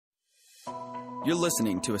You're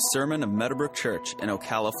listening to a sermon of Meadowbrook Church in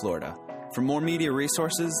Ocala, Florida. For more media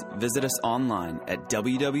resources, visit us online at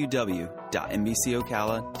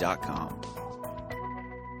www.nbcocala.com.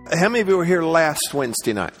 How many of you were here last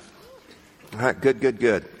Wednesday night? All right,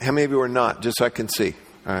 good. How many of you were not, just so I can see?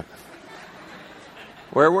 All right.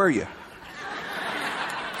 Where were you?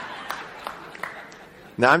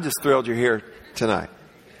 Now, I'm just thrilled you're here tonight.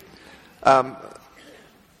 I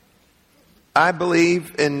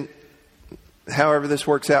believe in, however this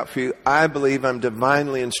works out for you, I believe I'm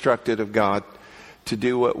divinely instructed of God to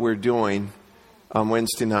do what we're doing on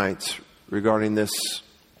Wednesday nights regarding this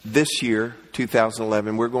year,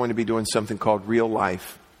 2011. We're going to be doing something called Real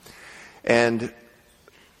Life. And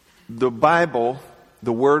the Bible,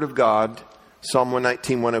 the Word of God, Psalm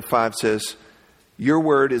 119, 105 says, "Your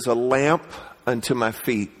word is a lamp unto my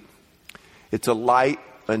feet. It's a light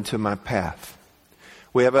unto my path."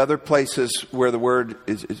 We have other places where the word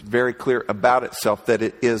is very clear about itself that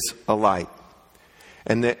it is a light.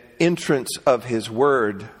 And the entrance of His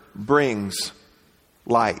word brings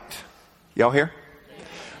light. Y'all hear?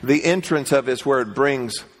 The entrance of His word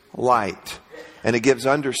brings light. And it gives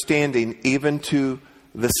understanding even to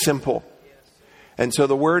the simple. And so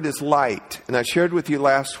the word is light. And I shared with you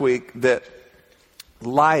last week that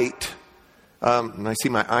light, and I see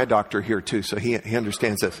my eye doctor here too, so he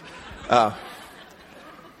understands this.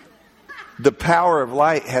 The power of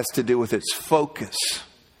light has to do with its focus.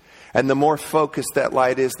 And the more focused that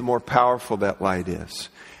light is, the more powerful that light is.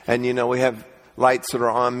 And you know, we have lights that are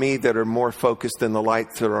on me that are more focused than the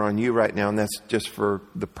lights that are on you right now. And that's just for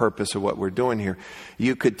the purpose of what we're doing here.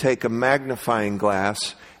 You could take a magnifying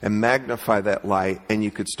glass and magnify that light, and you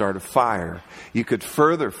could start a fire. You could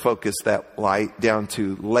further focus that light down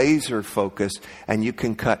to laser focus, and you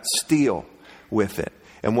can cut steel with it.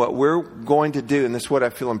 And what we're going to do, and this is what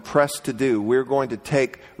I feel impressed to do, we're going to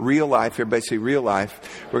take real life, everybody say real life.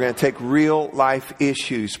 We're going to take real life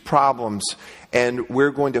issues, problems, and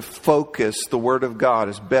we're going to focus the Word of God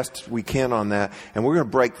as best we can on that. And we're going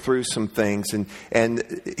to break through some things. And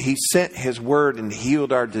He sent His Word and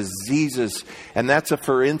healed our diseases. And that's a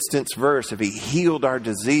for instance verse. If He healed our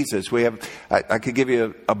diseases, I could give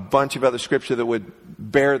you a bunch of other scripture that would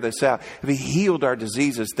bear this out. If He healed our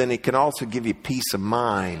diseases, then He can also give you peace of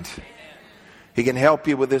mind. He can help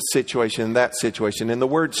you with this situation and that situation. And the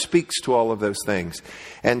Word speaks to all of those things.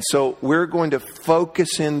 And so we're going to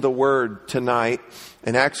focus in the Word tonight,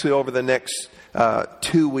 and actually over the next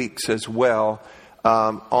 2 weeks as well,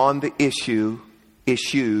 on the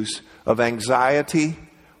issues of anxiety,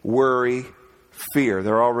 worry, fear.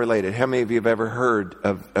 They're all related. How many of you have ever heard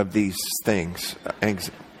of these things?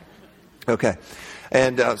 Okay.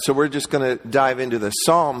 And so we're just going to dive into the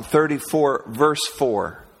Psalm 34, verse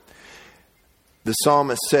 4. The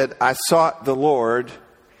psalmist said, "I sought the Lord,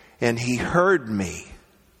 and He heard me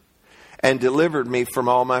and delivered me from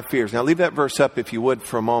all my fears." Now leave that verse up if you would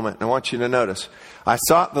for a moment. I want you to notice. I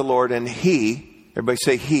sought the Lord, and He, everybody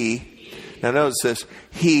say He. Now notice this.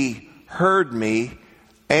 He heard me,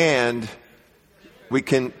 and we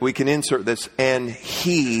can insert this, and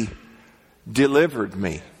He delivered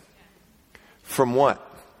me. From what?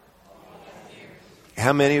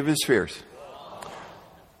 How many of His fears?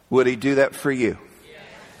 Would He do that for you?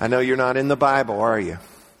 I know you're not in the Bible, are you?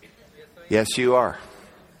 Yes, you are.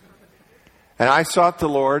 And I sought the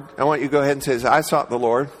Lord. I want you to go ahead and say this. I sought the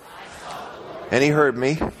Lord. And He heard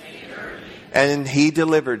me. And He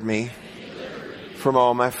delivered me from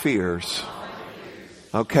all my fears.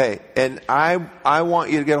 Okay. And I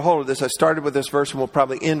want you to get a hold of this. I started with this verse, and we'll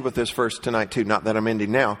probably end with this verse tonight too. Not that I'm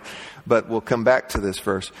ending now, but we'll come back to this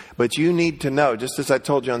verse. But you need to know, just as I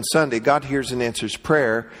told you on Sunday, God hears and answers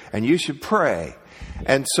prayer, and you should pray.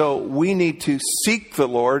 And so we need to seek the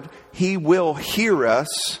Lord. He will hear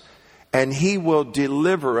us, and He will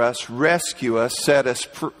deliver us, rescue us, set us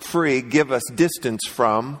free, give us distance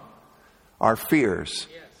from our fears.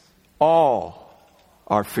 All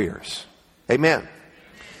our fears. Amen.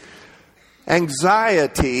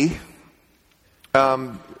 Anxiety,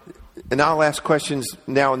 and I'll ask questions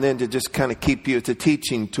now and then to just kind of keep you, it's a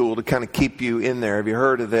teaching tool to kind of keep you in there. Have you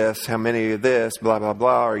heard of this? How many of this? Blah, blah,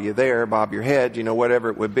 blah. Are you there? Bob your head, whatever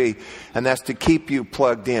it would be. And that's to keep you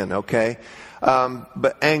plugged in, okay?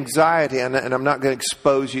 But anxiety, and I'm not going to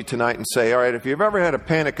expose you tonight and say, all right, if you've ever had a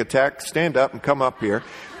panic attack, stand up and come up here,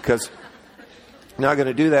 because I'm not going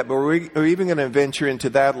to do that. But we're even going to venture into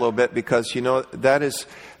that a little bit, because,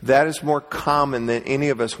 that is more common than any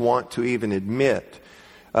of us want to even admit.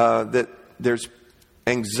 That there's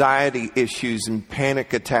anxiety issues and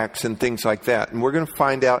panic attacks and things like that. And we're going to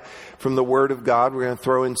find out from the Word of God. We're going to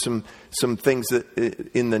throw in some things that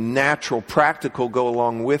in the natural, practical go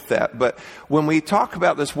along with that. But when we talk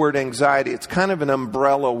about this word anxiety, it's kind of an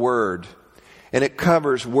umbrella word. And it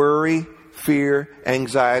covers worry, fear,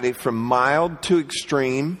 anxiety from mild to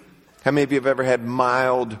extreme. How many of you have ever had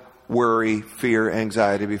mild worry, fear,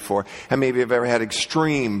 anxiety before? How many of you have ever had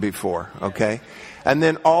extreme before? Okay. And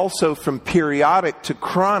then also from periodic to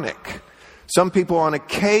chronic. Some people on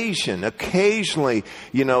occasionally,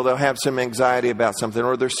 they'll have some anxiety about something,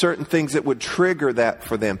 or there's certain things that would trigger that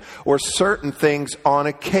for them, or certain things on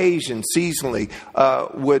occasion, seasonally,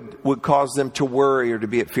 would cause them to worry or to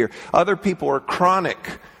be at fear. Other people are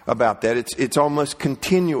chronic about that. It's almost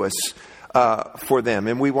continuous for them,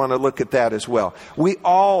 and we want to look at that as well. We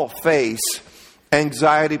all face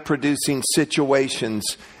anxiety-producing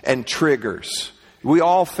situations and triggers. We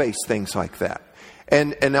all face things like that.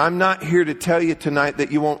 And I'm not here to tell you tonight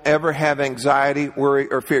that you won't ever have anxiety, worry,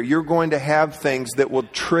 or fear. You're going to have things that will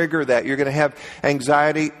trigger that. You're going to have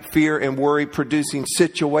anxiety, fear, and worry producing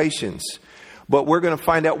situations. But we're going to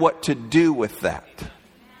find out what to do with that.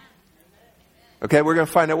 Okay, we're going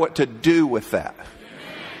to find out what to do with that.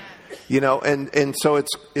 And so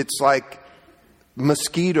it's like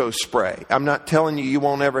mosquito spray. I'm not telling you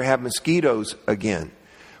won't ever have mosquitoes again.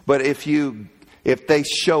 But if they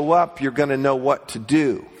show up, you're going to know what to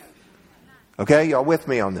do. Okay? Y'all with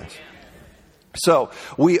me on this? So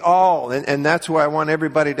we all, and that's why I want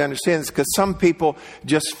everybody to understand this, because some people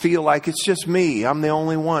just feel like it's just me. I'm the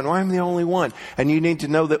only one. Well, I'm the only one. And you need to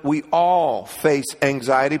know that we all face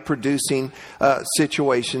anxiety-producing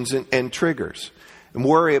situations and triggers. And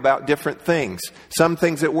worry about different things. Some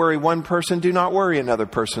things that worry one person do not worry another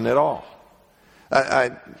person at all.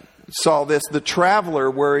 I saw this. The traveler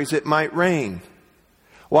worries it might rain,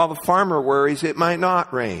 while the farmer worries it might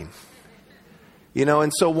not rain.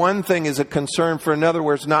 And so one thing is a concern for another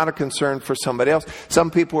where it's not a concern for somebody else.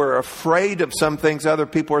 Some people are afraid of some things. Other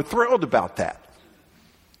people are thrilled about that.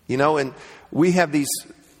 And we have these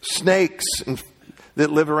snakes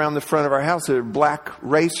that live around the front of our house that are black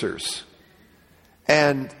racers.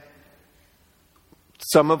 And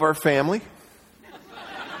some of our family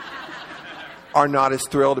are not as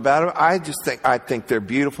thrilled about it. I think they're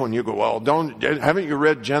beautiful. And you go, well, haven't you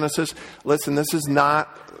read Genesis? Listen, this is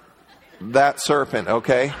not that serpent,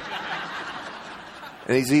 okay?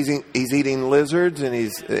 And he's eating lizards, and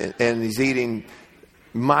he's eating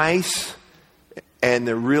mice, and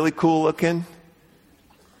they're really cool looking.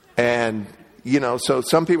 And so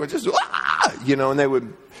some people are just and they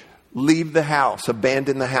would leave the house,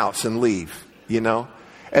 abandon the house, and leave.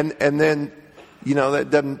 And then.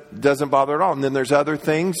 That doesn't bother at all. And then there's other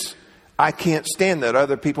things. I can't stand that.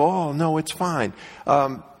 Other people, oh, no, it's fine.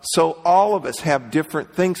 So all of us have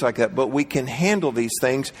different things like that, but we can handle these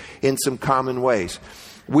things in some common ways.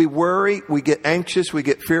 We worry, we get anxious, we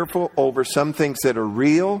get fearful over some things that are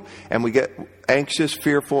real, and we get anxious,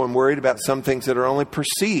 fearful, and worried about some things that are only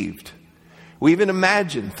perceived. We even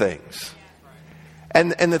imagine things.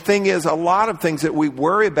 And the thing is, a lot of things that we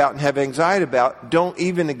worry about and have anxiety about don't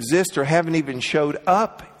even exist or haven't even showed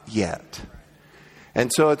up yet. And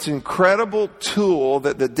so it's an incredible tool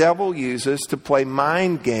that the devil uses to play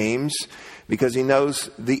mind games because he knows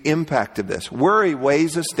the impact of this. Worry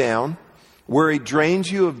weighs us down. Worry drains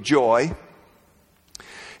you of joy.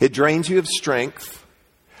 It drains you of strength,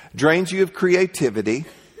 drains you of creativity,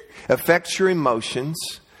 affects your emotions,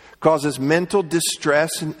 causes mental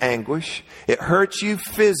distress and anguish. It hurts you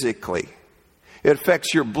physically. It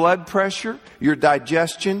affects your blood pressure, your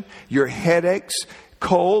digestion, your headaches,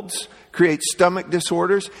 colds, creates stomach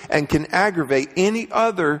disorders, and can aggravate any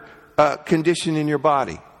other condition in your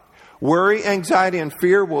body. Worry, anxiety, and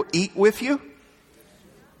fear will eat with you,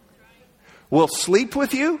 will sleep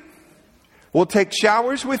with you, will take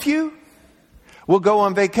showers with you, will go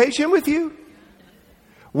on vacation with you.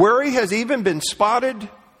 Worry has even been spotted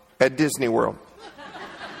at Disney World.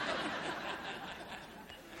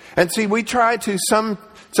 And see, we try to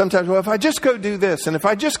sometimes, well, if I just go do this, and if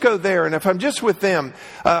I just go there, and if I'm just with them,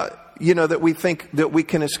 that we think that we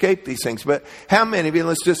can escape these things. But how many of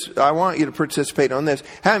you, I want you to participate on this.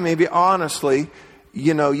 How many of you, honestly,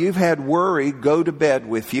 you've had worry go to bed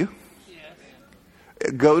with you,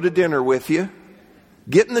 go to dinner with you,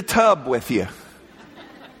 get in the tub with you.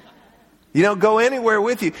 Go anywhere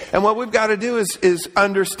with you. And what we've got to do is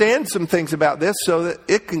understand some things about this so that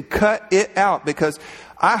it can cut it out, because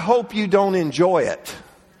I hope you don't enjoy it.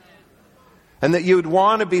 And that you would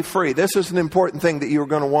want to be free. This is an important thing, that you're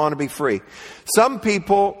going to want to be free. Some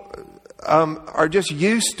people are just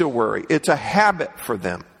used to worry. It's a habit for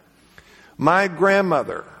them. My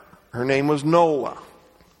grandmother, her name was Nola.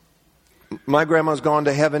 My grandma's gone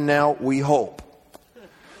to heaven now, we hope.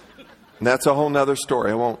 And that's a whole nother story.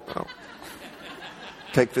 I won't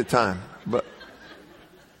take the time. But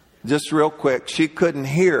just real quick, she couldn't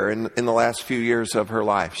hear in the last few years of her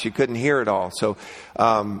life. She couldn't hear at all. So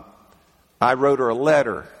I wrote her a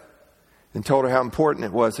letter and told her how important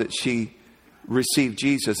it was that she received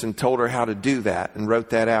Jesus, and told her how to do that, and wrote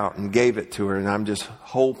that out and gave it to her. And I'm just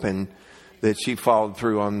hoping that she followed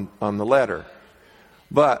through on the letter.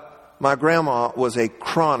 But my grandma was a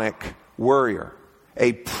chronic worrier,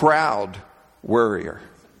 a proud worrier,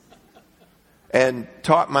 and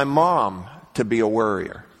taught my mom to be a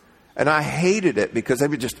worrier. And I hated it because they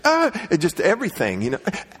would just everything, you know.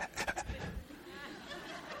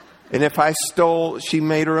 And if I she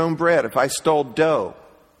made her own bread. If I stole dough,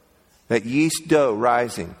 that yeast dough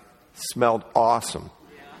rising smelled awesome.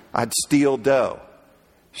 I'd steal dough.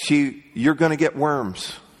 You're going to get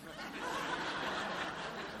worms.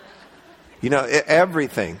 You know,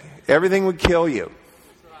 everything would kill you.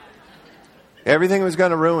 Everything was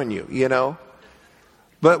going to ruin you, you know.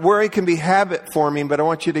 But worry can be habit forming, but I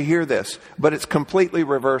want you to hear this. But it's completely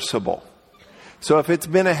reversible. So if it's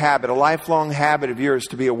been a habit, a lifelong habit of yours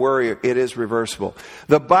to be a worrier, it is reversible.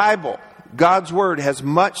 The Bible, God's Word, has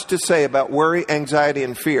much to say about worry, anxiety,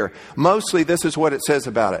 and fear. Mostly this is what it says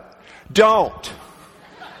about it. Don't.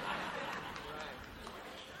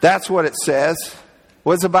 That's what it says.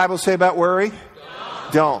 What does the Bible say about worry?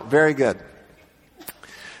 Don't. Very good.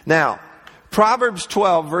 Now, Proverbs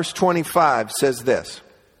 12, verse 25 says this.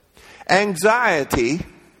 Anxiety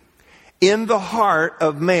in the heart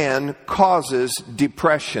of man causes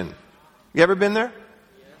depression. You ever been there?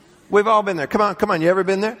 We've all been there. Come on. You ever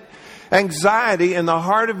been there? Anxiety in the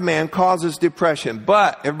heart of man causes depression.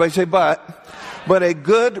 But, everybody say but a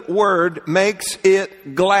good word makes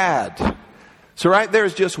it glad. So right there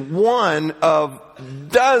is just one of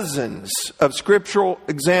dozens of scriptural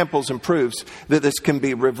examples and proofs that this can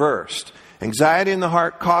be reversed. Anxiety in the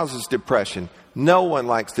heart causes depression. No one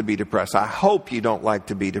likes to be depressed. I hope you don't like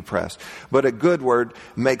to be depressed. But a good word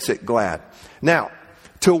makes it glad. Now,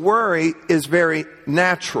 to worry is very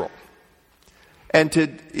natural. And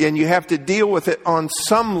you have to deal with it on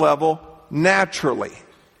some level naturally.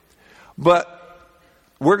 But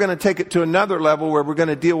we're going to take it to another level where we're going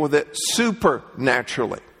to deal with it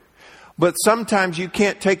supernaturally. But sometimes you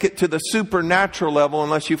can't take it to the supernatural level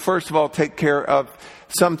unless you first of all take care of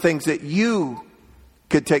some things that you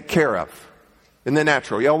could take care of in the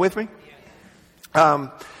natural. Y'all with me?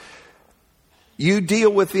 You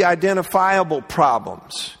deal with the identifiable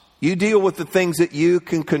problems. You deal with the things that you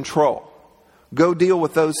can control. Go deal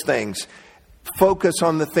with those things. Focus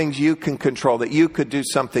on the things you can control, that you could do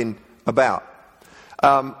something about.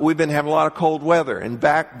 We've been having a lot of cold weather. And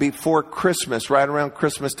back before Christmas, right around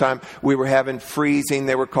Christmas time, we were having freezing.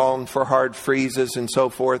 They were calling for hard freezes and so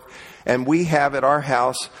forth. And we have at our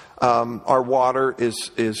house, our water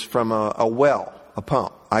is from a well, a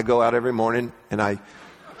pump. I go out every morning and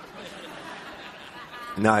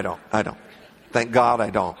No, I don't. Thank God I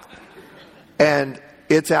don't. And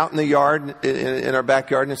it's out in the yard, in our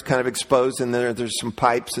backyard, and it's kind of exposed, and there's some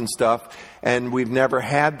pipes and stuff. And we've never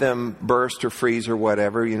had them burst or freeze or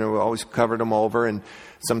whatever. You know, we always covered them over. And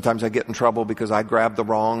sometimes I get in trouble because I grab the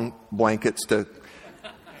wrong blankets to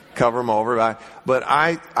cover them over. But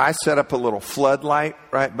I set up a little floodlight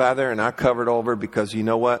right by there, and I covered over because you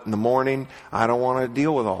know what? In the morning, I don't want to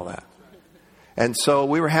deal with all that. And so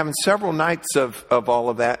we were having several nights of all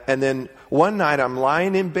of that. And then one night I'm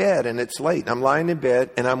lying in bed, and it's late. I'm lying in bed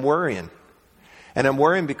and I'm worrying. And I'm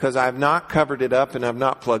worrying because I've not covered it up and I've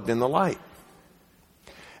not plugged in the light.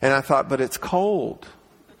 And I thought, but it's cold.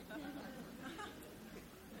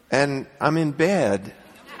 And I'm in bed.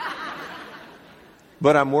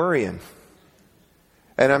 But I'm worrying.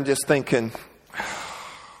 And I'm just thinking,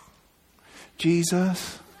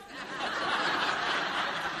 Jesus.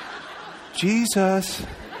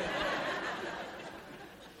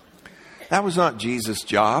 That was not Jesus'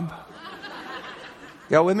 job.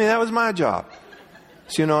 Y'all with me? That was my job.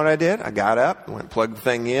 So you know what I did? I got up, went and plugged the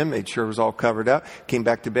thing in, made sure it was all covered up, came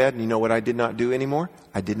back to bed, and you know what I did not do anymore?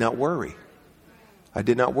 I did not worry.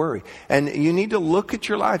 And you need to look at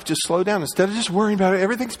your life, just slow down. Instead of just worrying about it,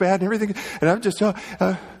 everything's bad and everything. And I'm just,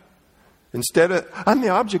 instead of, I'm the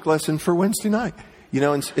object lesson for Wednesday night. You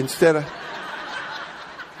know, instead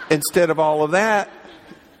of all of that,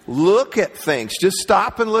 look at things. Just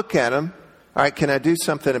stop and look at them. All right, can I do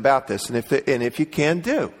something about this? And if you can,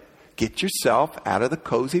 get yourself out of the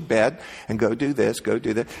cozy bed and go do this, go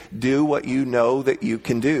do that. Do what you know that you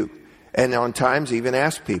can do. And on times even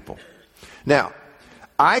ask people. Now,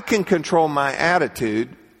 I can control my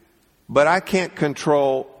attitude, but I can't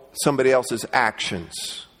control somebody else's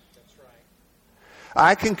actions.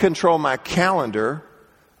 I can control my calendar,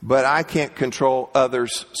 but I can't control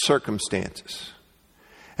others' circumstances.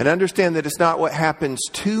 And understand that it's not what happens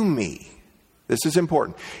to me. This is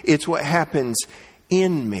important. It's what happens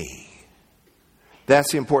in me.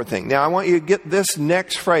 That's the important thing. Now, I want you to get this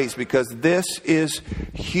next phrase because this is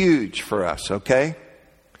huge for us, okay?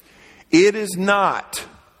 It is not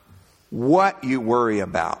what you worry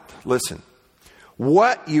about. Listen,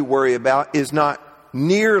 what you worry about is not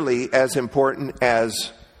nearly as important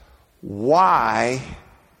as why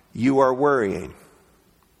you are worrying.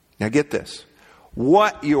 Now get this.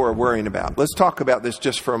 What you are worrying about. Let's talk about this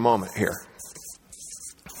just for a moment here.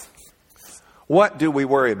 What do we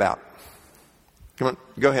worry about? Come on,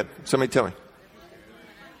 go ahead. Somebody tell me.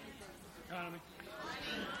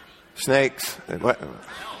 Snakes. What?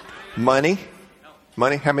 Money.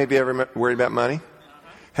 Money. How many of you ever worried about money?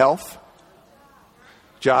 Health.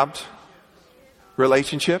 Jobs.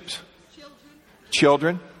 Relationships.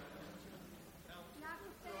 Children.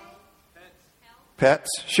 Pets.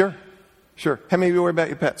 Sure. Sure. How many of you worry about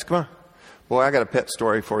your pets? Come on. Boy, I got a pet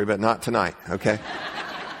story for you, but not tonight, okay?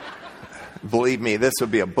 Believe me, this would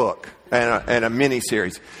be a book and a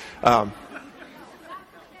mini-series. Health.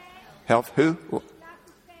 Who?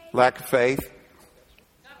 Lack of faith.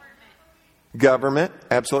 Government.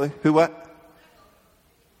 Absolutely. Who what?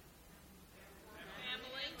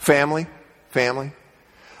 Family.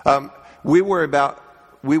 We worry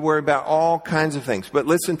about all kinds of things. But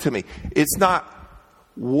listen to me. It's not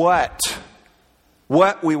what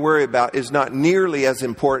we worry about is not nearly as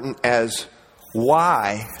important as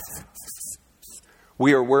why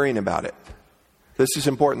we are worrying about it. This is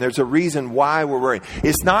important. There's a reason why we're worrying.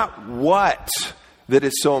 It's not what that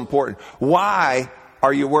is so important. Why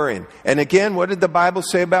are you worrying? And again, what did the Bible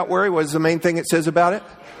say about worry? What is the main thing it says about it?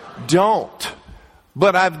 Don't.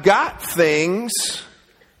 But I've got things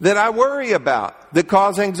that I worry about that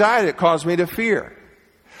cause anxiety, that cause me to fear.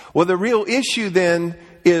 Well, the real issue then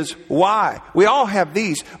is why. We all have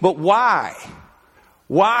these, but why?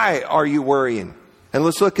 Why are you worrying? And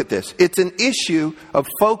let's look at this. It's an issue of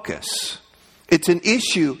focus. It's an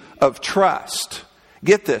issue of trust.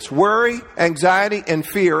 Get this. Worry, anxiety, and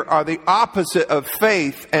fear are the opposite of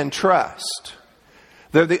faith and trust.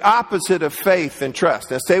 They're the opposite of faith and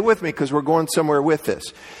trust. Now stay with me because we're going somewhere with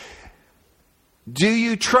this. Do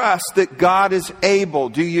you trust that God is able?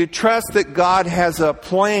 Do you trust that God has a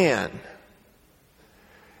plan?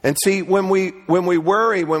 And see, when we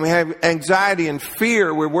worry, when we have anxiety and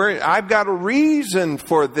fear, we're worried, I've got a reason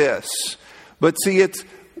for this. But see, it's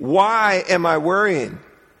why am I worrying?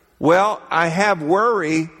 Well, I have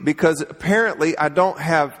worry because apparently I don't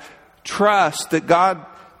have trust that God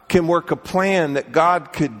can work a plan, that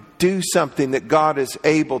God could do something, that God is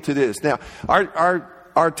able to do this. Now,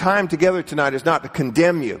 our time together tonight is not to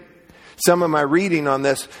condemn you. Some of my reading on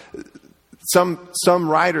this, some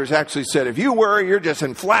writers actually said, if you worry, you're just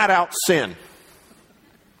in flat out sin.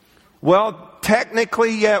 Well,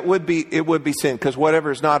 technically, yeah, it would be sin, because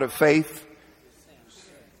whatever is not of faith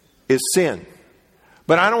is sin.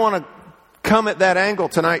 But I don't want to come at that angle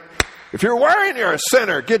tonight. If you're worrying, you're a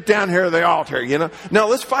sinner. Get down here to the altar, you know. No,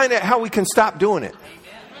 let's find out how we can stop doing it.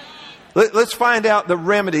 Let's find out the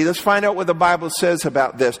remedy. Let's find out what the Bible says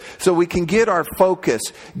about this so we can get our focus,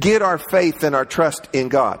 get our faith and our trust in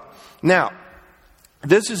God. Now,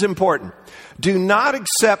 this is important. Do not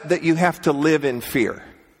accept that you have to live in fear.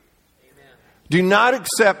 Do not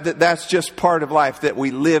accept that that's just part of life, that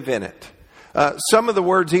we live in it. Some of the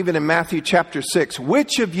words, even in Matthew chapter 6,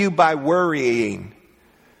 which of you by worrying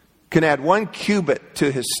can add 1 cubit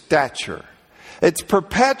to his stature? It's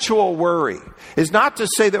perpetual worry. It's not to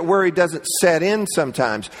say that worry doesn't set in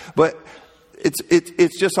sometimes, but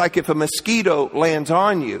it's just like if a mosquito lands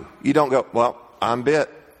on you, you don't go, well, I'm bit.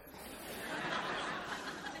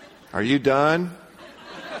 Are you done?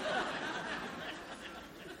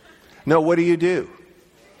 No, what do?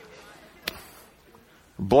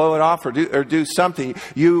 Blow it off or do something.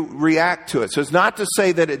 You react to it. So it's not to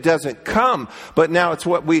say that it doesn't come, but now it's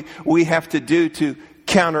what we have to do to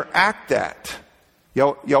counteract that.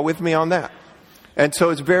 Y'all with me on that? And so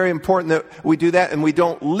it's very important that we do that and we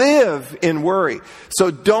don't live in worry. So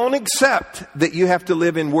don't accept that you have to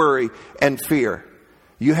live in worry and fear.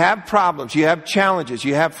 You have problems, you have challenges,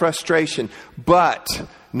 you have frustration, but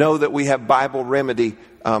know that we have Bible remedy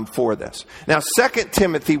for this. Now, 2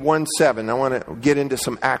 Timothy 1:7, I want to get into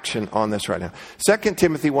some action on this right now. 2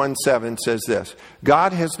 Timothy 1:7 says this,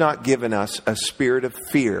 God has not given us a spirit of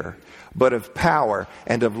fear, but of power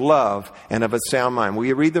and of love and of a sound mind. Will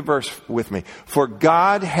you read the verse with me? For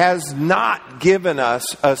God has not given us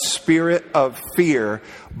a spirit of fear,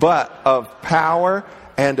 but of power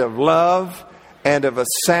and of love and of a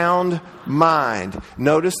sound mind.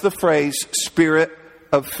 Notice the phrase, spirit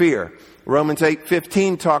of fear. Romans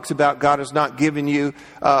 8:15 talks about God has not given you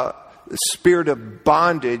a spirit of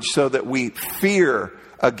bondage so that we fear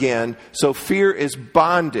again. So fear is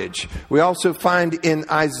bondage. We also find in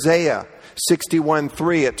Isaiah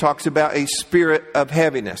 61:3, it talks about a spirit of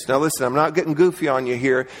heaviness. Now listen, I'm not getting goofy on you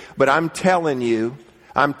here, but I'm telling you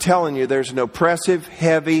there's an oppressive,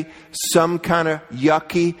 heavy, some kind of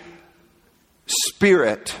yucky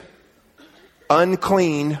spirit,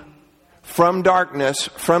 unclean, from darkness,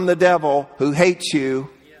 from the devil who hates you,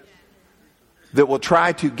 that will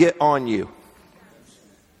try to get on you.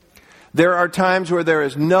 There are times where there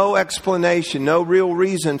is no explanation, no real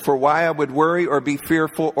reason for why I would worry or be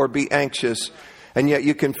fearful or be anxious, and yet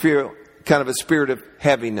you can feel kind of a spirit of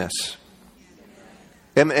heaviness.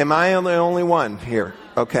 Am I the only one here?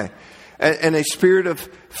 Okay. And a spirit of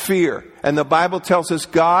fear. And the Bible tells us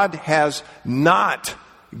God has not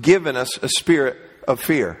given us a spirit of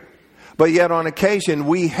fear. But yet on occasion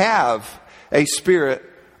we have a spirit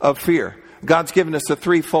of fear. God's given us a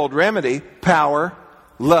threefold remedy: power,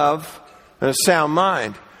 love, and a sound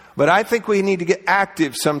mind. But I think we need to get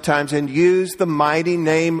active sometimes and use the mighty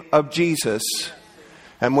name of Jesus.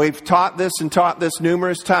 And we've taught this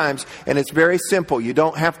numerous times. And it's very simple. You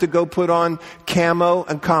don't have to go put on camo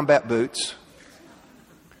and combat boots.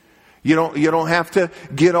 You don't have to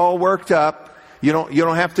get all worked up. You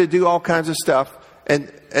don't have to do all kinds of stuff.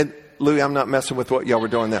 And Louis, I'm not messing with what y'all were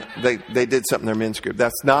doing there. They did something in their men's group.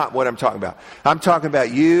 That's not what I'm talking about. I'm talking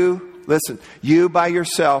about you. Listen, you by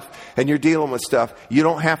yourself, and you're dealing with stuff. You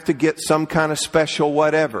don't have to get some kind of special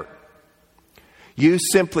whatever. You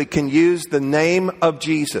simply can use the name of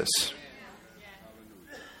Jesus.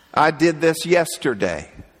 I did this yesterday,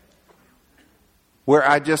 where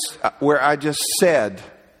I just said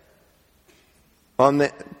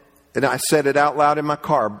and I said it out loud in my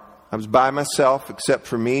car. I was by myself, except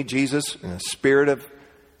for me, Jesus, and a spirit of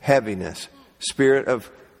heaviness, spirit of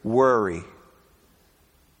worry.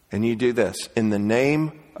 And you do this: in the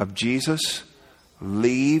name of Jesus,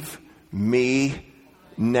 leave me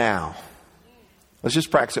now. Let's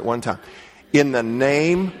just practice it one time. In the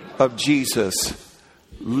name of Jesus,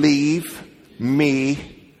 leave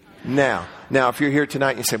me now. Now, if you're here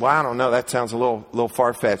tonight and you say, well, I don't know, that sounds a little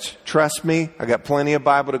far-fetched. Trust me, I got plenty of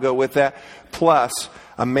Bible to go with that. Plus,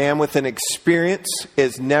 a man with an experience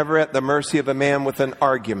is never at the mercy of a man with an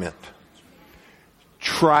argument.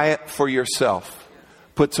 Try it for yourself.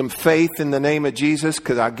 Put some faith in the name of Jesus,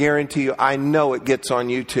 because I guarantee you, I know it gets on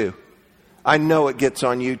you too. I know it gets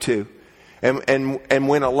on you too. And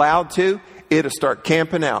when allowed to, it'll start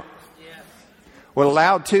camping out. When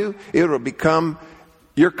allowed to, it'll become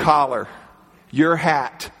your collar, your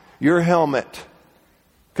hat, your helmet.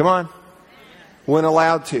 Come on. When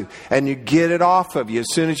allowed to. And you get it off of you. As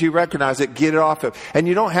soon as you recognize it, get it off of. And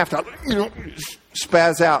you don't have to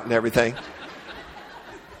spaz out and everything.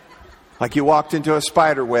 Like you walked into a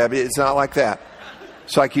spider web. It's not like that.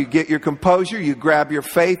 It's like you get your composure, you grab your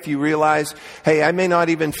faith, you realize, hey, I may not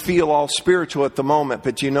even feel all spiritual at the moment,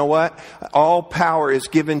 but you know what? All power is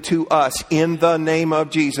given to us in the name of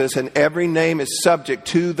Jesus, and every name is subject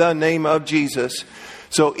to the name of Jesus.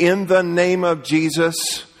 So in the name of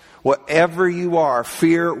Jesus, whatever you are,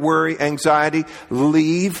 fear, worry, anxiety,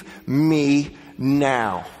 leave me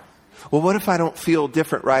now. Well, what if I don't feel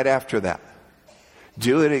different right after that?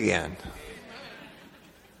 Do it again.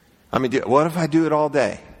 What if I do it all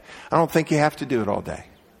day? I don't think you have to do it all day.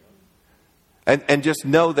 And just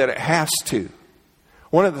know that it has to.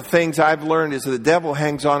 One of the things I've learned is that the devil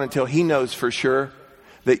hangs on until he knows for sure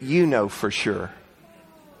that you know for sure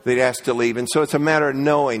that he has to leave. And so it's a matter of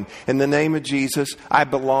knowing, in the name of Jesus, I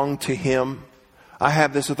belong to him. I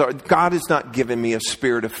have this authority. God has not given me a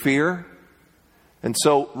spirit of fear. And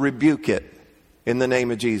so rebuke it in the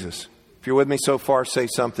name of Jesus. If you're with me so far, say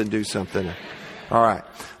something, do something. All right.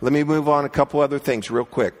 Let me move on a couple other things real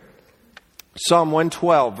quick. Psalm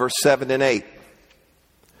 112, verse 7 and 8.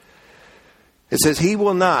 It says, he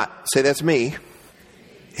will not, say that's me,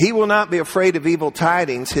 he will not be afraid of evil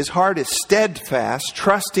tidings. His heart is steadfast,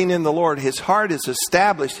 trusting in the Lord. His heart is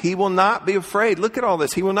established. He will not be afraid. Look at all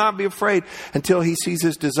this. He will not be afraid until he sees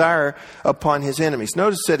his desire upon his enemies.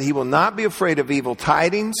 Notice that he will not be afraid of evil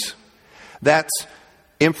tidings. That's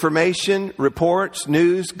information, reports,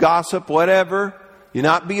 news, gossip, whatever. You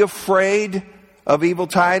not be afraid of evil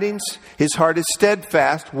tidings. His heart is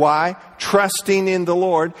steadfast. Why? Trusting in the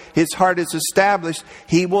Lord. His heart is established.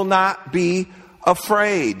 He will not be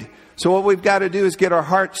afraid. So what we've got to do is get our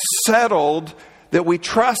hearts settled that we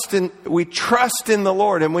trust in the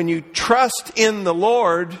Lord. And when you trust in the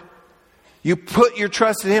Lord, you put your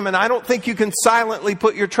trust in Him. And I don't think you can silently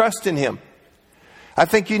put your trust in Him. I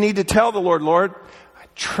think you need to tell the Lord, Lord, I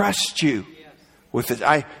trust you with this.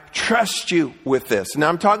 I trust you with this. Now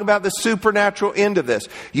I'm talking about the supernatural end of this.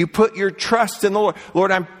 You put your trust in the Lord.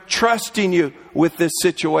 Lord, I'm trusting you with this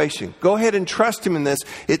situation. Go ahead and trust Him in this.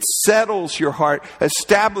 It settles your heart,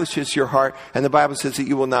 establishes your heart, and the Bible says that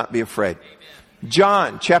you will not be afraid. Amen.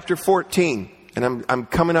 John chapter 14, and I'm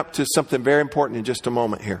coming up to something very important in just a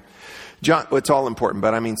moment here. John, well, it's all important,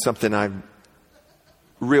 but I mean something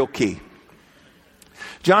real key.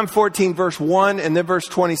 John 14, verse 1 and then verse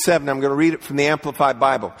 27. I'm going to read it from the Amplified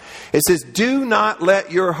Bible. It says, do not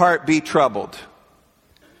let your heart be troubled,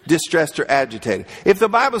 distressed, or agitated. If the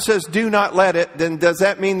Bible says do not let it, then does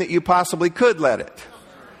that mean that you possibly could let it?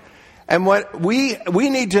 And what we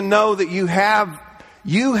need to know that you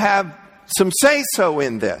have some say-so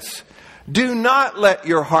in this. Do not let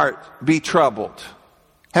your heart be troubled.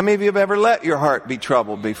 How many of you have ever let your heart be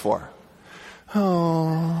troubled before?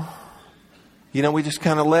 Oh... You know, we just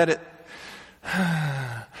kind of let it.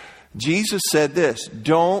 Jesus said this,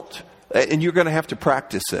 don't, and you're going to have to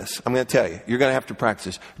practice this. I'm going to tell you, you're going to have to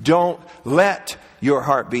practice this. Don't let your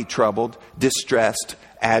heart be troubled, distressed,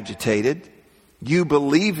 agitated. You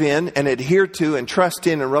believe in and adhere to and trust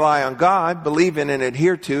in and rely on God. Believe in and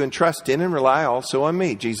adhere to and trust in and rely also on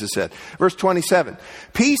me, Jesus said. Verse 27,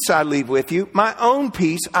 peace I leave with you. My own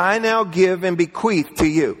peace I now give and bequeath to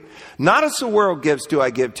you. Not as the world gives do I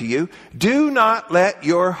give to you. Do not let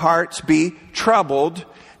your hearts be troubled.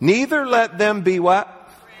 Neither let them be what?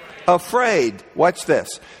 Afraid. Watch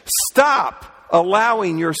this. Stop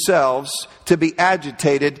allowing yourselves to be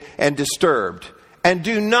agitated and disturbed. And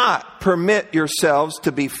do not permit yourselves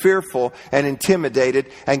to be fearful and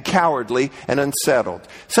intimidated and cowardly and unsettled.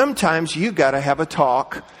 Sometimes you got to have a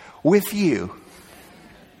talk with you.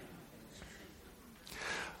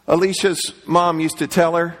 Alicia's mom used to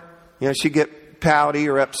tell her, you know, she'd get pouty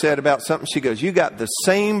or upset about something. She goes, you got the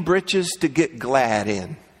same britches to get glad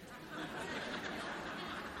in.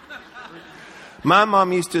 My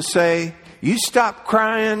mom used to say, you stop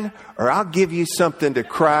crying or I'll give you something to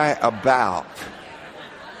cry about.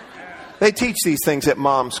 They teach these things at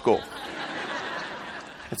mom school.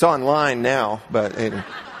 It's online now, but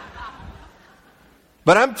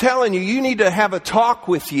I'm telling you, you need to have a talk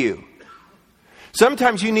with you.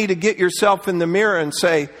 Sometimes you need to get yourself in the mirror and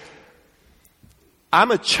say,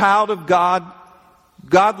 I'm a child of God.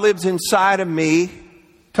 God lives inside of me.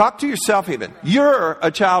 Talk to yourself even. You're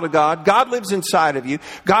a child of God. God lives inside of you.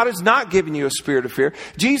 God has not given you a spirit of fear.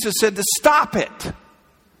 Jesus said to stop it.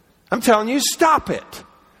 I'm telling you, stop it.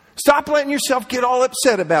 Stop letting yourself get all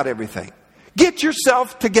upset about everything. Get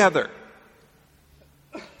yourself together.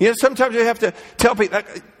 You know, sometimes you have to tell people,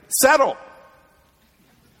 settle.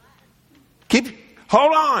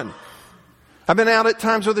 Hold on. I've been out at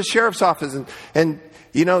times with the sheriff's office and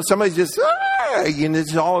you know, somebody's just, you know,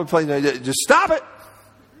 it's all over the place. Just stop it.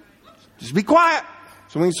 Just be quiet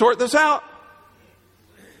so we can sort this out.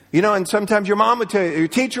 You know, and sometimes your mom would tell you, your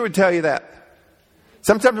teacher would tell you that.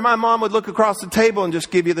 Sometimes my mom would look across the table and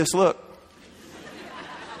just give you this look.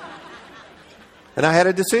 And I had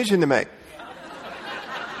a decision to make.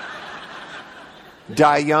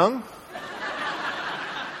 Die young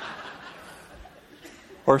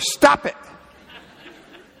or stop it.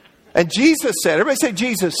 And Jesus said, everybody say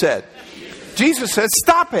Jesus said. Jesus said,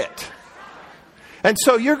 stop it. And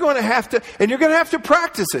so you're going to have to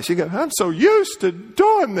practice this. You go, I'm so used to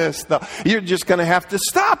doing this though. You're just going to have to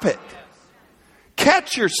stop it.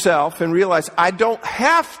 Catch yourself and realize I don't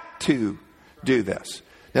have to do this.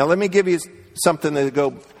 Now let me give you something to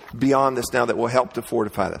go beyond this now that will help to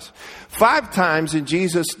fortify this. 5 times in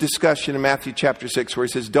Jesus' discussion in Matthew chapter 6 where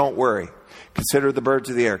he says, don't worry. Consider the birds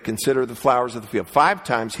of the air. Consider the flowers of the field. 5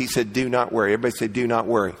 times he said, do not worry. Everybody say, do not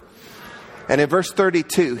worry. And in verse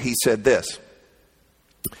 32, he said this.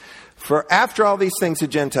 For after all these things the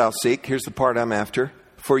Gentiles seek, here's the part I'm after.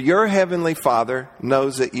 For your heavenly Father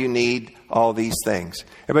knows that you need all these things.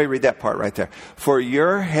 Everybody read that part right there. For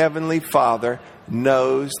your heavenly Father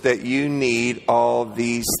knows that you need all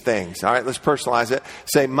these things. All right, let's personalize it.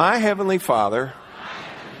 Say, my heavenly Father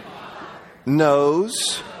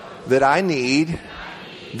knows that I need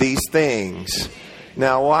these things.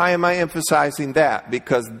 Now, why am I emphasizing that?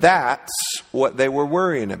 Because that's what they were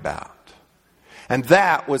worrying about. And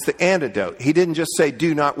that was the antidote. He didn't just say,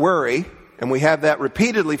 do not worry. And we have that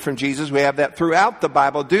repeatedly from Jesus. We have that throughout the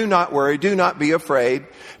Bible. Do not worry. Do not be afraid.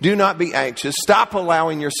 Do not be anxious. Stop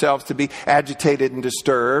allowing yourselves to be agitated and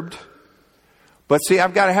disturbed. But see,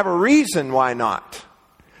 I've got to have a reason why not.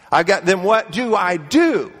 Then what do I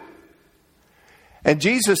do? And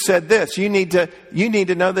Jesus said this, you need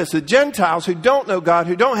to know this. The Gentiles who don't know God,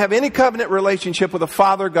 who don't have any covenant relationship with a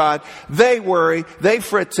Father God, they worry, they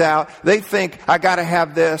fritz out, they think, I got to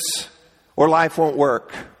have this or life won't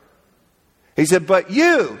work. He said, but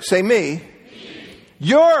you, say me,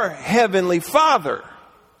 your heavenly Father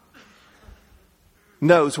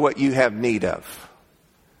knows what you have need of.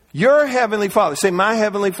 Your heavenly Father, say my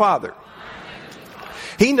heavenly Father.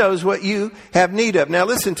 He knows what you have need of. Now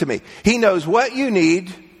listen to me. He knows what you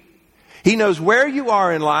need. He knows where you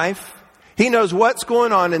are in life. He knows what's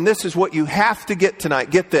going on. And this is what you have to get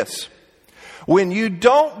tonight. Get this. When you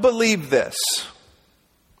don't believe this,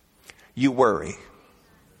 you worry.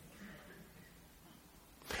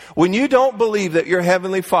 When you don't believe that your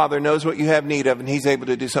heavenly Father knows what you have need of and He's able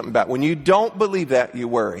to do something about it, when you don't believe that, you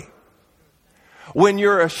worry. When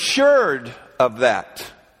you're assured of that,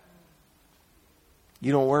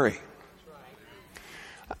 you don't worry.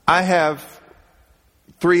 I have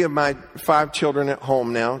 3 of my 5 children at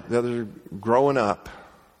home now. The others are growing up.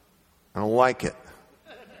 I don't like it.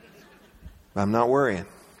 I'm not worrying.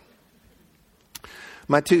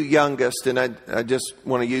 My 2 youngest, and I just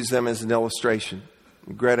want to use them as an illustration,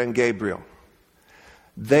 Greta and Gabriel.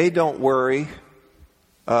 They don't worry.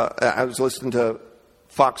 I was listening to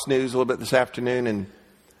Fox News a little bit this afternoon, and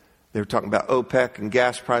they were talking about OPEC and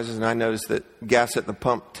gas prices, and I noticed that gas at the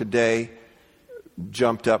pump today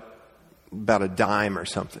jumped up about a dime or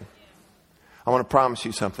something. I want to promise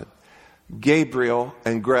you something. Gabriel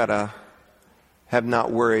and Greta have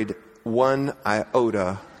not worried one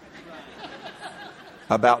iota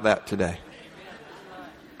about that today.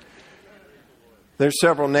 There's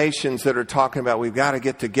several nations that are talking about we've got to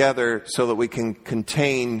get together so that we can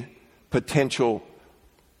contain potential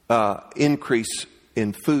increase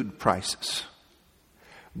in food prices.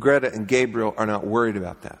 Greta and Gabriel are not worried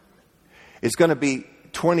about that. It's going to be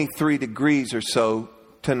 23 degrees or so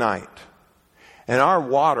tonight. And our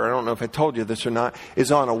water, I don't know if I told you this or not, is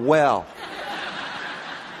on a well.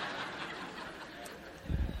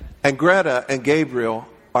 And Greta and Gabriel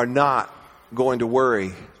are not going to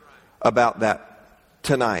worry about that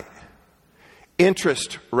tonight.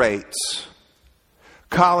 Interest rates,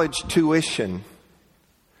 college tuition,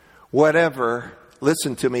 whatever.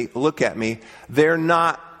 Listen to me, look at me. They're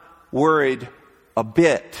not worried a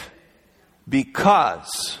bit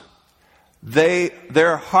because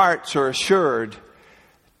their hearts are assured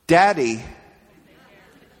Daddy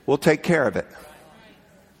will take care of it.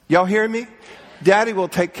 Y'all hear me? Daddy will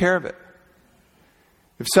take care of it.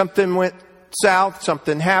 If something went south,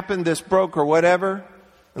 something happened, this broke or whatever,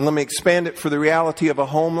 and let me expand it for the reality of a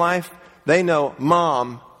home life, they know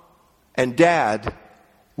Mom and Dad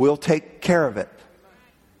will take care of it.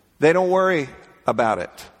 They don't worry about it.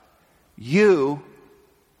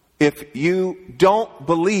 If you don't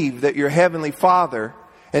believe that your heavenly Father,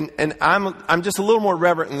 and I'm just a little more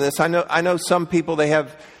reverent in this. I know some people,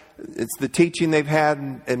 it's the teaching they've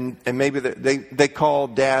had, and maybe they call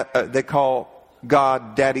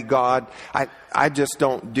God Daddy God. I just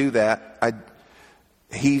don't do that.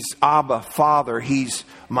 He's Abba Father. He's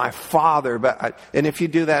my Father. And if you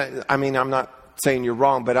do that, I mean, I'm not saying you're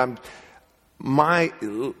wrong, but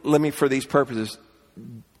let me, for these purposes,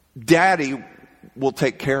 Daddy will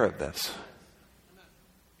take care of this.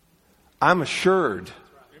 I'm assured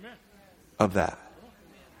of that.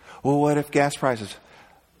 Well, what if gas prices?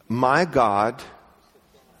 My God.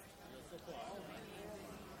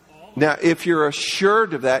 Now, if you're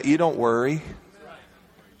assured of that, you don't worry.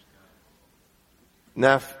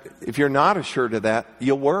 Now, if you're not assured of that,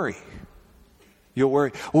 you'll worry. You'll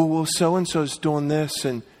worry. Well, so-and-so's doing this,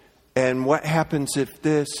 and what happens if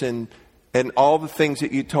this, and all the things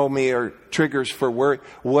that you told me are triggers for worry.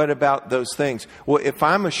 What about those things? Well, if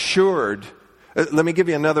I'm assured, let me give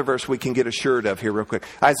you another verse we can get assured of here real quick.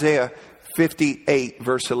 Isaiah 58,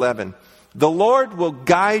 verse 11. The Lord will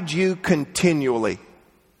guide you continually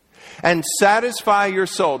and satisfy your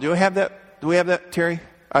soul. Do we have that, Terry?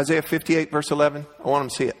 Isaiah 58, verse 11. I want them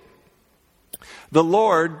to see it. The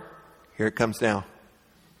Lord, here it comes now.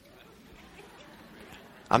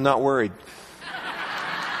 I'm not worried.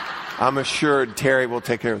 I'm assured Terry will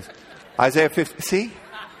take care of it. Isaiah 50. See?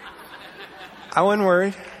 I wasn't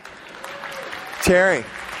worried. Terry.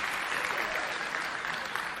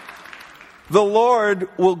 The Lord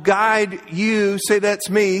will guide you, say that's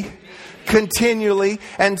me, continually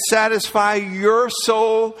and satisfy your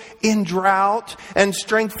soul in drought and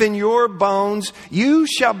strengthen your bones. You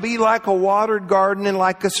shall be like a watered garden and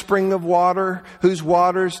like a spring of water whose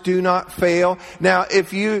waters do not fail. Now,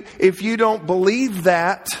 if you don't believe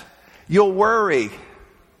that, you'll worry.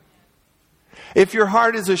 If your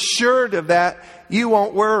heart is assured of that, you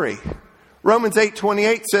won't worry. Romans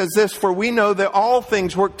 8:28 says this, for we know that all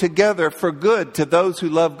things work together for good to those who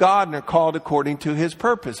love God and are called according to His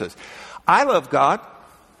purposes. I love God.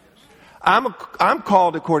 I'm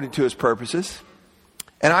called according to His purposes.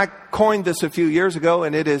 And I coined this a few years ago,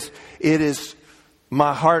 and it is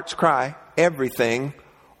my heart's cry. Everything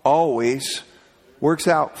always works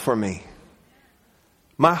out for me.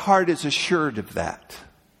 My heart is assured of that.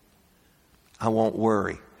 I won't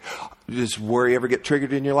worry. Does worry ever get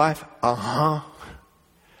triggered in your life?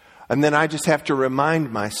 And then I just have to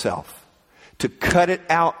remind myself to cut it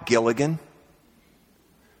out, Gilligan.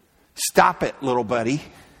 Stop it, little buddy.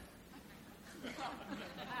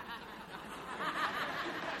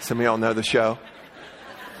 Some of y'all know the show.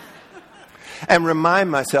 And remind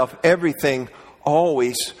myself everything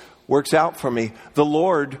always works out for me. The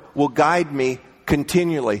Lord will guide me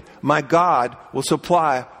continually. My God will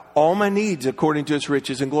supply all my needs according to His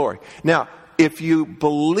riches and glory. Now, if you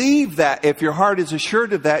believe that, if your heart is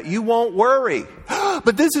assured of that, you won't worry.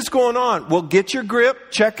 But this is going on. Well, get your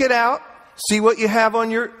grip, check it out, see what you have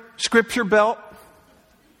on your scripture belt.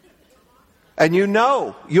 And you'll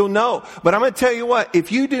know. But I'm going to tell you what,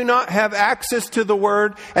 if you do not have access to the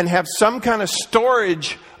Word and have some kind of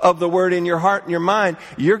storage of the Word in your heart and your mind,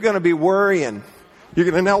 you're going to be worrying. You're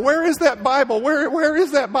going to, now, where is that Bible? Where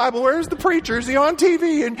is that Bible? Where is the preacher? Is he on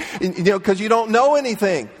TV? And because you don't know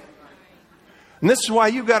anything. And this is why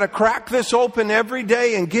you've got to crack this open every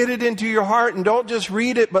day and get it into your heart. And don't just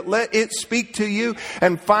read it, but let it speak to you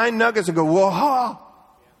and find nuggets and go, whoa.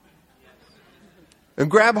 And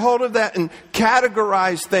grab hold of that and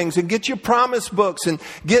categorize things and get your promise books and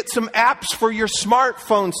get some apps for your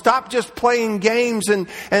smartphone. Stop just playing games and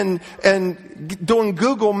doing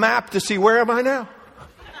Google Map to see where am I now.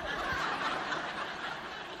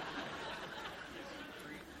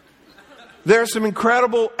 There are some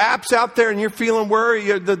incredible apps out there and you're feeling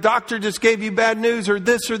worried. The doctor just gave you bad news or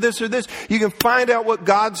this or this or this. You can find out what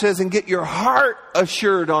God says and get your heart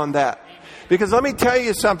assured on that. Because let me tell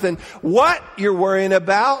you something. What you're worrying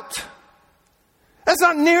about, that's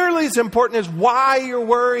not nearly as important as why you're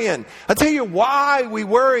worrying. I'll tell you why we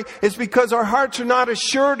worry is because our hearts are not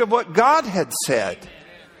assured of what God had said.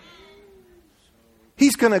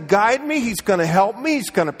 He's going to guide me. He's going to help me. He's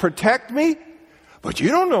going to protect me. But you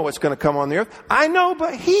don't know what's going to come on the earth. I know,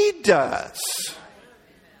 but He does.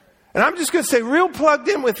 And I'm just going to stay real plugged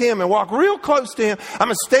in with Him and walk real close to Him. I'm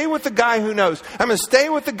going to stay with the guy who knows. I'm going to stay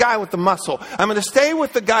with the guy with the muscle. I'm going to stay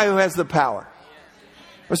with the guy who has the power.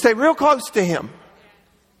 I'm going to stay real close to Him.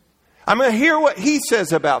 I'm going to hear what He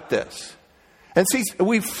says about this. And see,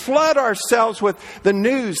 we flood ourselves with the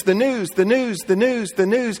news. And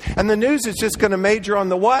the news is just going to major on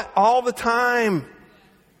the what? All the time.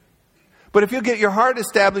 But if you get your heart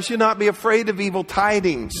established, you'll not be afraid of evil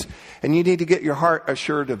tidings. And you need to get your heart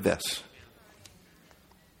assured of this.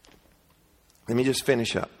 Let me just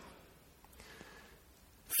finish up.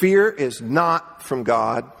 Fear is not from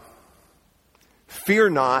God.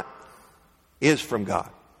 Fear not is from God.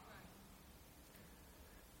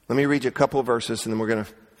 Let me read you a couple of verses and then we're going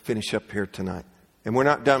to finish up here tonight. And we're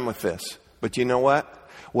not done with this. But you know what?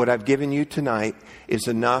 What I've given you tonight is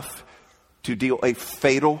enough to deal a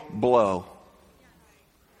fatal blow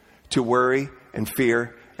to worry and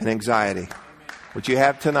fear and anxiety. What you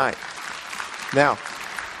have tonight. Now,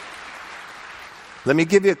 let me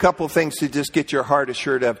give you a couple of things to just get your heart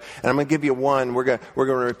assured of. And I'm going to give you one. We're going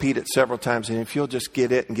to repeat it several times. And if you'll just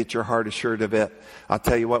get it and get your heart assured of it, I'll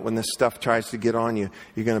tell you what, when this stuff tries to get on you,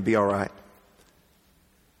 you're going to be all right.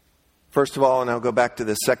 First of all, and I'll go back to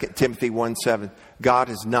the 2 Timothy 1:7. God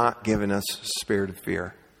has not given us a spirit of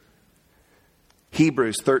fear.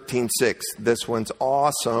 Hebrews 13:6. This one's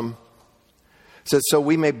awesome. It says, so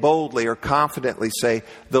we may boldly or confidently say,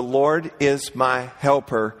 the Lord is my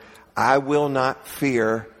helper. I will not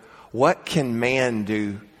fear. What can man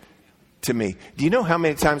do to me? Do you know how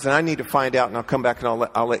many times, and I need to find out and I'll come back and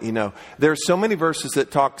I'll let you know. There are so many verses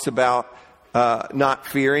that talks about not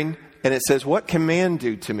fearing. And it says, what can man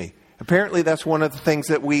do to me? Apparently that's one of the things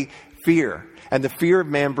that we fear. And the fear of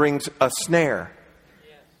man brings a snare.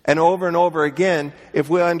 And over again, if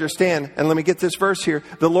we understand, and let me get this verse here,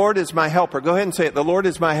 the Lord is my helper. Go ahead and say it. The Lord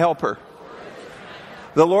is my helper.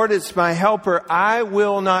 The Lord is my helper. I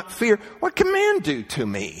will not fear. What can man do to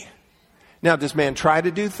me? Now, does man try to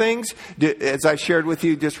do things? As I shared with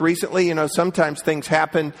you just recently, sometimes things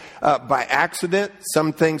happen by accident.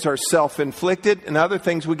 Some things are self-inflicted. And other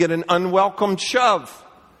things we get an unwelcome shove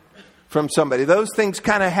from somebody. Those things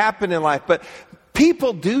kind of happen in life. But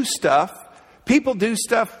people do stuff. People do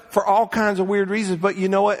stuff for all kinds of weird reasons. But you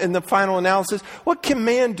know what? In the final analysis, what can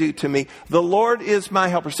man do to me? The Lord is my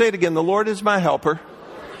helper. Say it again. The Lord is my helper.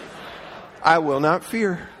 I will not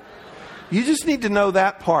fear. You just need to know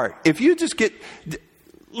that part. If you just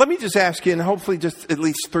let me just ask you, and hopefully just at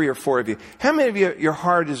least 3 or 4 of you, how many of you, your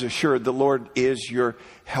heart is assured the Lord is your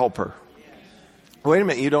helper? Wait a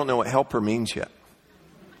minute, you don't know what helper means yet.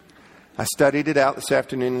 I studied it out this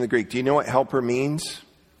afternoon in the Greek. Do you know what helper means?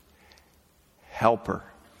 Helper.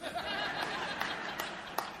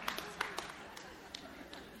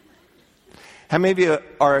 How many of you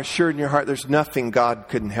are assured in your heart there's nothing God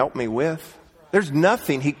couldn't help me with? There's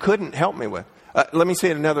nothing He couldn't help me with. Let me say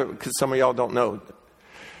it another, because some of y'all don't know.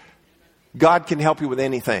 God can help you with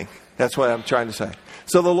anything. That's what I'm trying to say.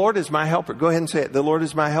 So the Lord is my helper. Go ahead and say it. The Lord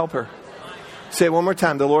is my helper. Say it one more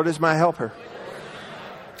time. The Lord is my helper.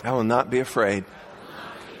 I will not be afraid.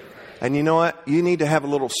 And you know what? You need to have a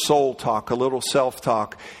little soul talk, a little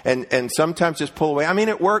self-talk. And sometimes just pull away. I mean,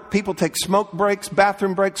 at work, people take smoke breaks,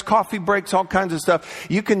 bathroom breaks, coffee breaks, all kinds of stuff.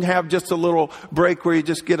 You can have just a little break where you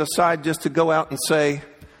just get aside just to go out and say,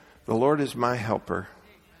 the Lord is my helper,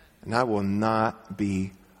 and I will not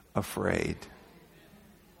be afraid.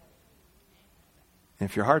 And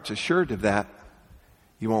if your heart's assured of that,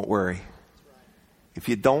 you won't worry. If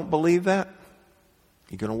you don't believe that,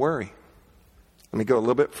 you're going to worry. Let me go a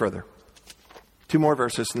little bit further. 2 more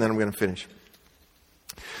verses and then I'm going to finish.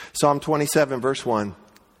 Psalm 27 verse 1.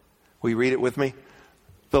 Will you read it with me?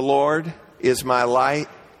 The Lord is my light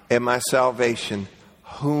and my salvation.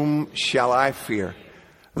 Whom shall I fear?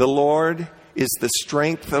 The Lord is the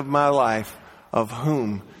strength of my life. Of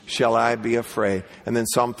whom shall I be afraid? And then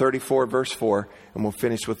Psalm 34 verse 4. And we'll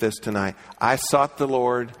finish with this tonight. I sought the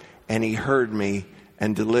Lord and He heard me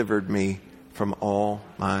and delivered me from all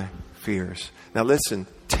my fears. Now listen,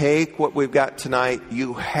 take what we've got tonight.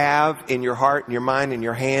 You have in your heart and your mind and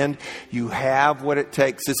your hand, you have what it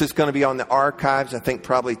takes. This is going to be on the archives, I think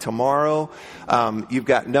probably tomorrow. You've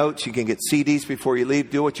got notes. You can get CDs before you leave.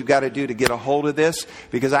 Do what you got to do to get a hold of this,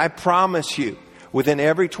 because I promise you, within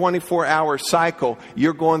every 24-hour cycle,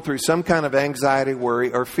 you're going through some kind of anxiety,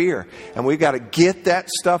 worry, or fear. And we've got to get that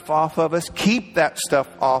stuff off of us, keep that stuff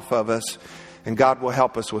off of us, and God will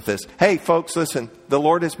help us with this. Hey, folks, listen, the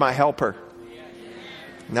Lord is my helper.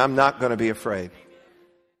 And I'm not going to be afraid.